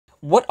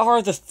what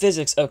are the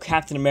physics of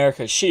Captain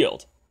America's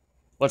shield?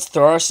 Let's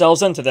throw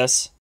ourselves into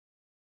this.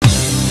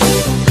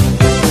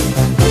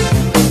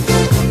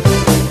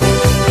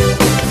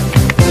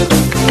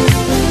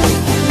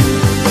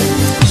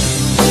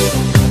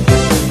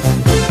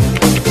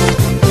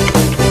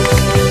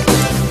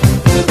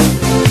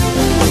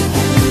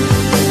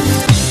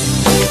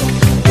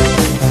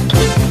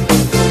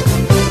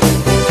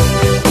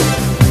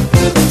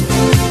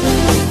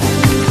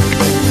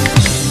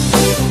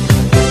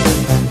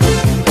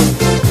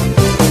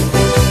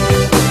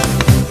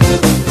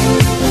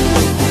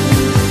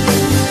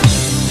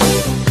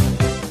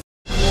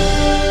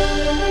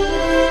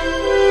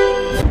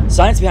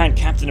 Science behind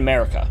Captain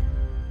America.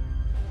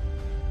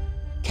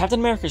 Captain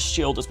America's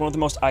shield is one of the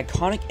most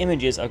iconic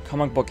images of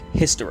comic book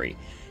history.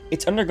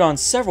 It's undergone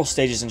several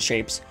stages and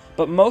shapes,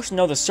 but most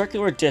know the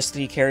circular disc that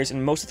he carries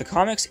in most of the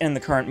comics and the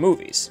current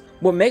movies.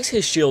 What makes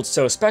his shield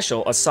so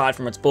special, aside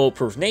from its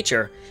bulletproof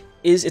nature,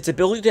 is its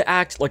ability to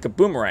act like a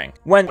boomerang.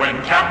 When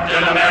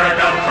Captain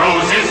America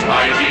throws his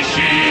mighty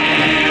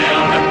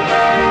shield,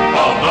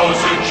 all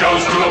those who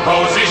chose to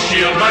oppose his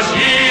shield must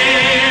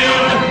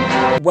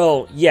yield.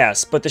 Well,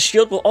 yes, but the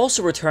shield will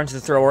also return to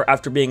the thrower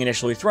after being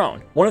initially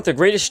thrown. One of the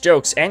greatest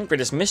jokes and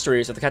greatest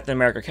mysteries of the Captain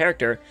America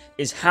character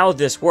is how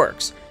this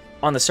works.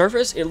 On the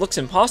surface, it looks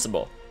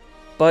impossible.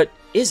 But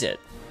is it?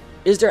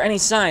 Is there any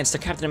science to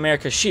Captain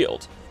America's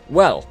shield?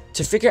 Well,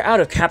 to figure out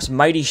if Cap's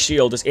mighty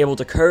shield is able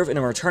to curve in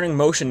a returning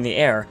motion in the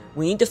air,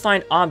 we need to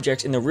find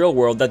objects in the real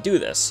world that do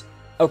this.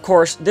 Of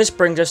course, this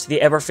brings us to the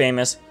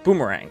ever-famous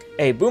boomerang.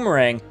 A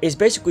boomerang is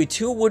basically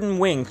two wooden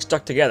wings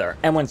stuck together,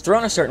 and when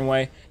thrown a certain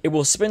way, it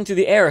will spin through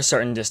the air a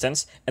certain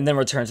distance, and then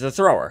return to the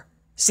thrower.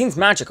 Seems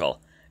magical.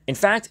 In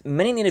fact,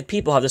 many native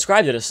people have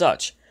described it as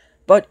such.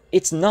 But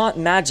it's not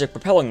magic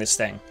propelling this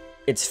thing.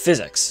 It's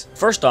physics.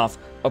 First off,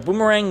 a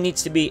boomerang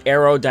needs to be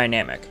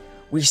aerodynamic.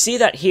 We see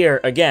that here,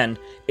 again,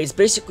 it's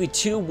basically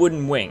two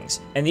wooden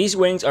wings, and these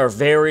wings are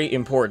very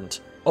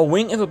important. A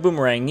wing of a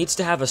boomerang needs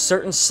to have a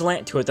certain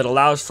slant to it that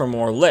allows for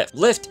more lift.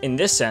 Lift, in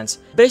this sense,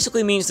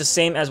 basically means the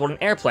same as what an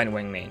airplane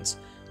wing means.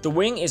 The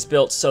wing is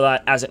built so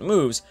that, as it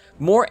moves,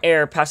 more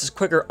air passes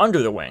quicker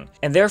under the wing,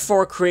 and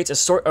therefore creates a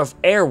sort of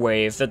air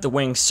wave that the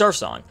wing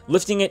surfs on,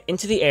 lifting it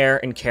into the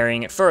air and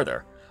carrying it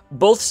further.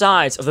 Both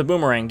sides of the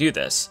boomerang do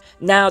this.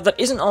 Now, that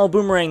isn't all a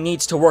boomerang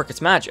needs to work its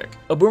magic.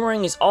 A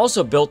boomerang is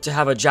also built to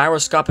have a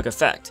gyroscopic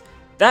effect.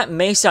 That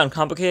may sound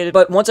complicated,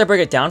 but once I break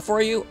it down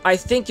for you, I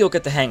think you'll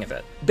get the hang of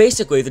it.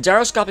 Basically, the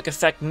gyroscopic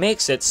effect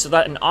makes it so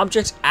that an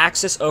object's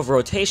axis of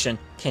rotation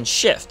can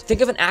shift. Think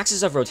of an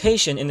axis of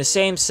rotation in the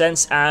same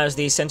sense as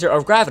the center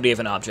of gravity of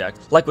an object,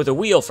 like with a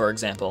wheel, for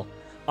example.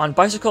 On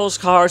bicycles,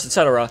 cars,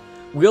 etc.,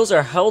 wheels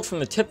are held from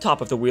the tip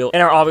top of the wheel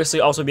and are obviously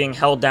also being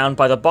held down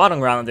by the bottom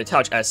ground that they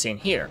touch, as seen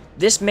here.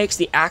 This makes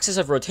the axis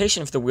of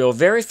rotation for the wheel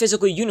very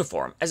physically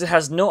uniform, as it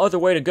has no other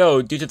way to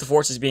go due to the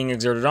forces being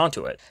exerted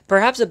onto it.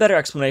 Perhaps a better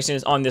explanation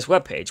is on this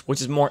webpage,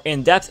 which is more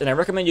in-depth, and I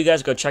recommend you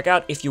guys go check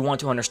out if you want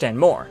to understand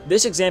more.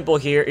 This example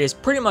here is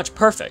pretty much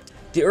perfect.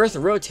 The Earth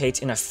rotates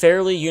in a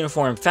fairly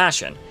uniform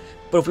fashion,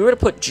 but if we were to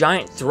put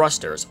giant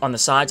thrusters on the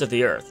sides of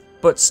the Earth,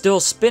 but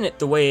still spin it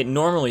the way it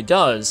normally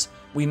does,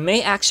 we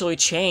may actually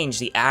change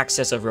the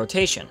axis of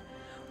rotation.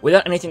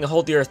 Without anything to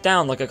hold the Earth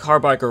down like a car,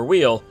 bike, or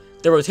wheel,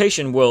 the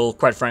rotation will,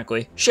 quite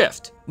frankly,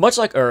 shift. Much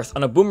like Earth,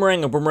 on a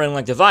boomerang or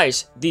boomerang-like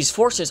device, these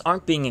forces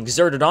aren't being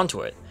exerted onto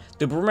it.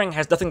 The boomerang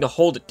has nothing to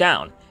hold it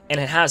down, and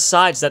it has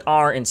sides that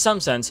are, in some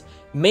sense,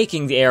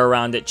 making the air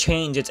around it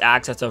change its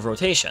axis of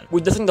rotation.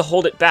 With nothing to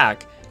hold it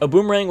back, a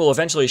boomerang will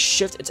eventually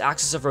shift its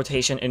axis of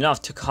rotation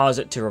enough to cause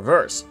it to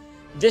reverse.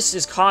 This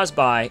is caused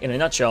by, in a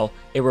nutshell,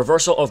 a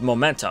reversal of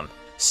momentum.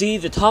 See,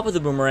 the top of the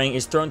boomerang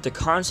is thrown to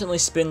constantly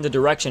spin the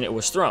direction it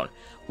was thrown,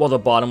 while the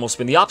bottom will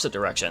spin the opposite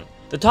direction.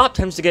 The top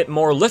tends to get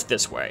more lift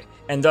this way,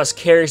 and thus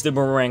carries the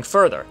boomerang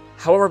further.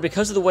 However,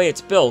 because of the way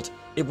it's built,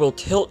 it will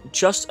tilt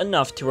just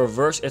enough to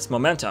reverse its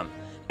momentum,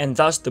 and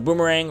thus the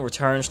boomerang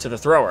returns to the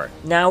thrower.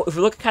 Now, if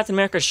we look at Captain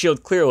America's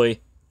shield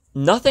clearly,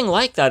 nothing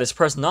like that is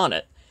present on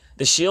it.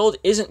 The shield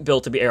isn't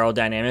built to be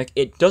aerodynamic,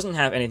 it doesn't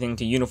have anything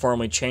to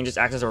uniformly change its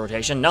axis of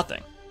rotation,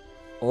 nothing.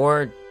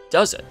 Or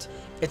does it?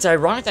 It's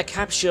ironic that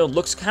Cap's shield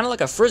looks kind of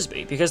like a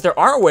frisbee, because there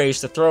are ways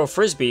to throw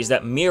frisbees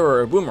that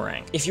mirror a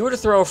boomerang. If you were to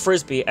throw a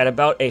frisbee at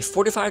about a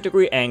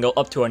 45-degree angle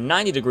up to a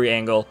 90-degree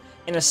angle,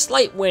 and a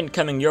slight wind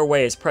coming your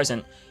way is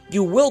present,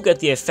 you will get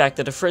the effect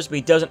that a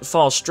frisbee doesn't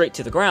fall straight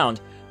to the ground,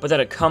 but that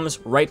it comes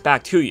right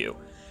back to you.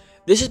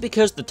 This is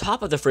because the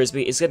top of the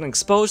frisbee is getting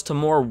exposed to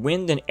more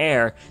wind and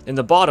air than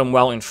the bottom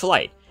while in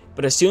flight,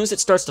 but as soon as it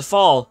starts to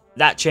fall,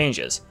 that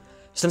changes.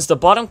 Since the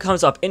bottom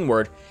comes up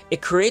inward,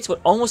 it creates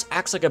what almost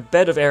acts like a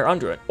bed of air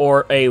under it,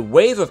 or a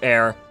wave of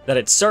air that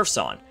it surfs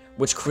on,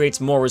 which creates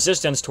more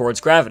resistance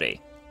towards gravity.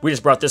 We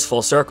just brought this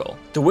full circle.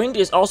 The wind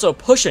is also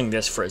pushing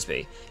this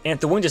frisbee, and if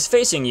the wind is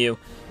facing you,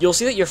 you'll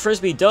see that your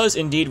frisbee does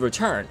indeed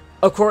return.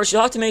 Of course,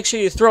 you'll have to make sure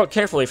you throw it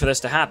carefully for this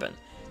to happen.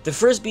 The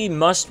frisbee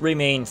must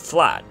remain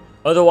flat,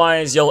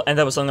 otherwise you'll end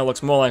up with something that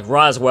looks more like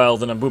Roswell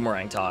than a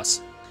boomerang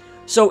toss.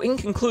 So in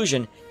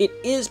conclusion, it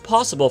is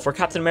possible for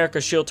Captain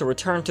America's shield to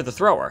return to the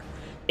thrower,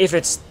 if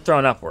it's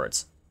thrown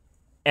upwards,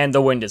 and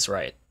the wind is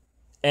right,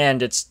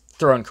 and it's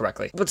thrown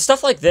correctly. But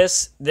stuff like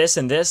this,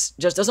 and this,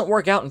 just doesn't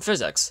work out in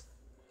physics.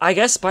 I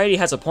guess Spidey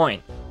has a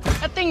point.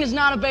 That thing does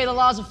not obey the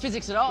laws of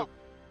physics at all.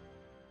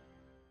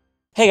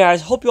 Hey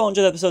guys, hope you all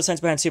enjoyed the episode of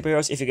Science Behind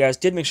Superheroes. If you guys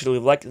did, make sure to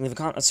leave a like and leave a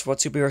comment as to what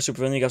superhero,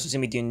 supervillain you guys want to see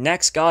me do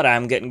next. God,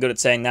 I'm getting good at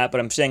saying that, but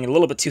I'm saying it a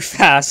little bit too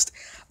fast.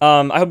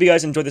 I hope you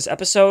guys enjoyed this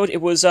episode.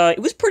 It was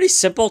pretty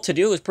simple to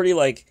do. It was pretty,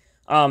 like,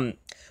 well,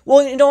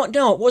 no,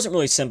 it wasn't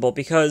really simple,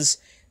 because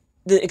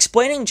the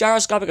explaining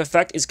gyroscopic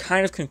effect is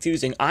kind of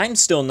confusing. I'm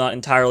still not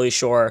entirely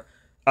sure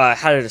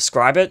how to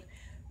describe it,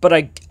 but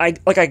I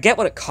get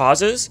what it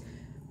causes,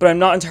 but I'm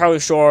not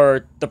entirely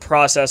sure the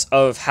process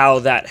of how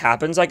that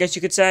happens, I guess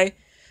you could say.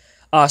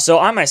 So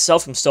I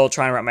myself am still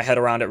trying to wrap my head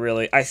around it,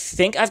 really. I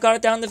think I've got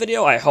it down in the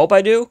video. I hope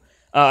I do.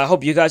 I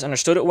hope you guys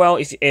understood it well.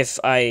 If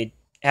I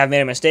have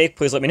made a mistake,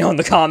 please let me know in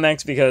the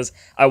comments, because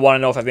I want to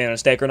know if I've made a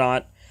mistake or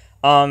not.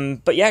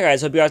 But yeah,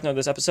 guys, hope you guys know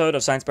this episode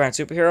of Science Behind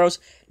Superheroes.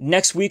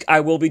 Next week,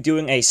 I will be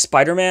doing a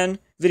Spider-Man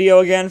video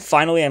again.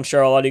 Finally, I'm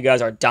sure a lot of you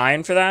guys are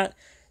dying for that.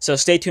 So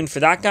stay tuned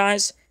for that,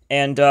 guys.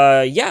 And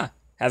yeah,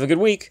 have a good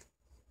week.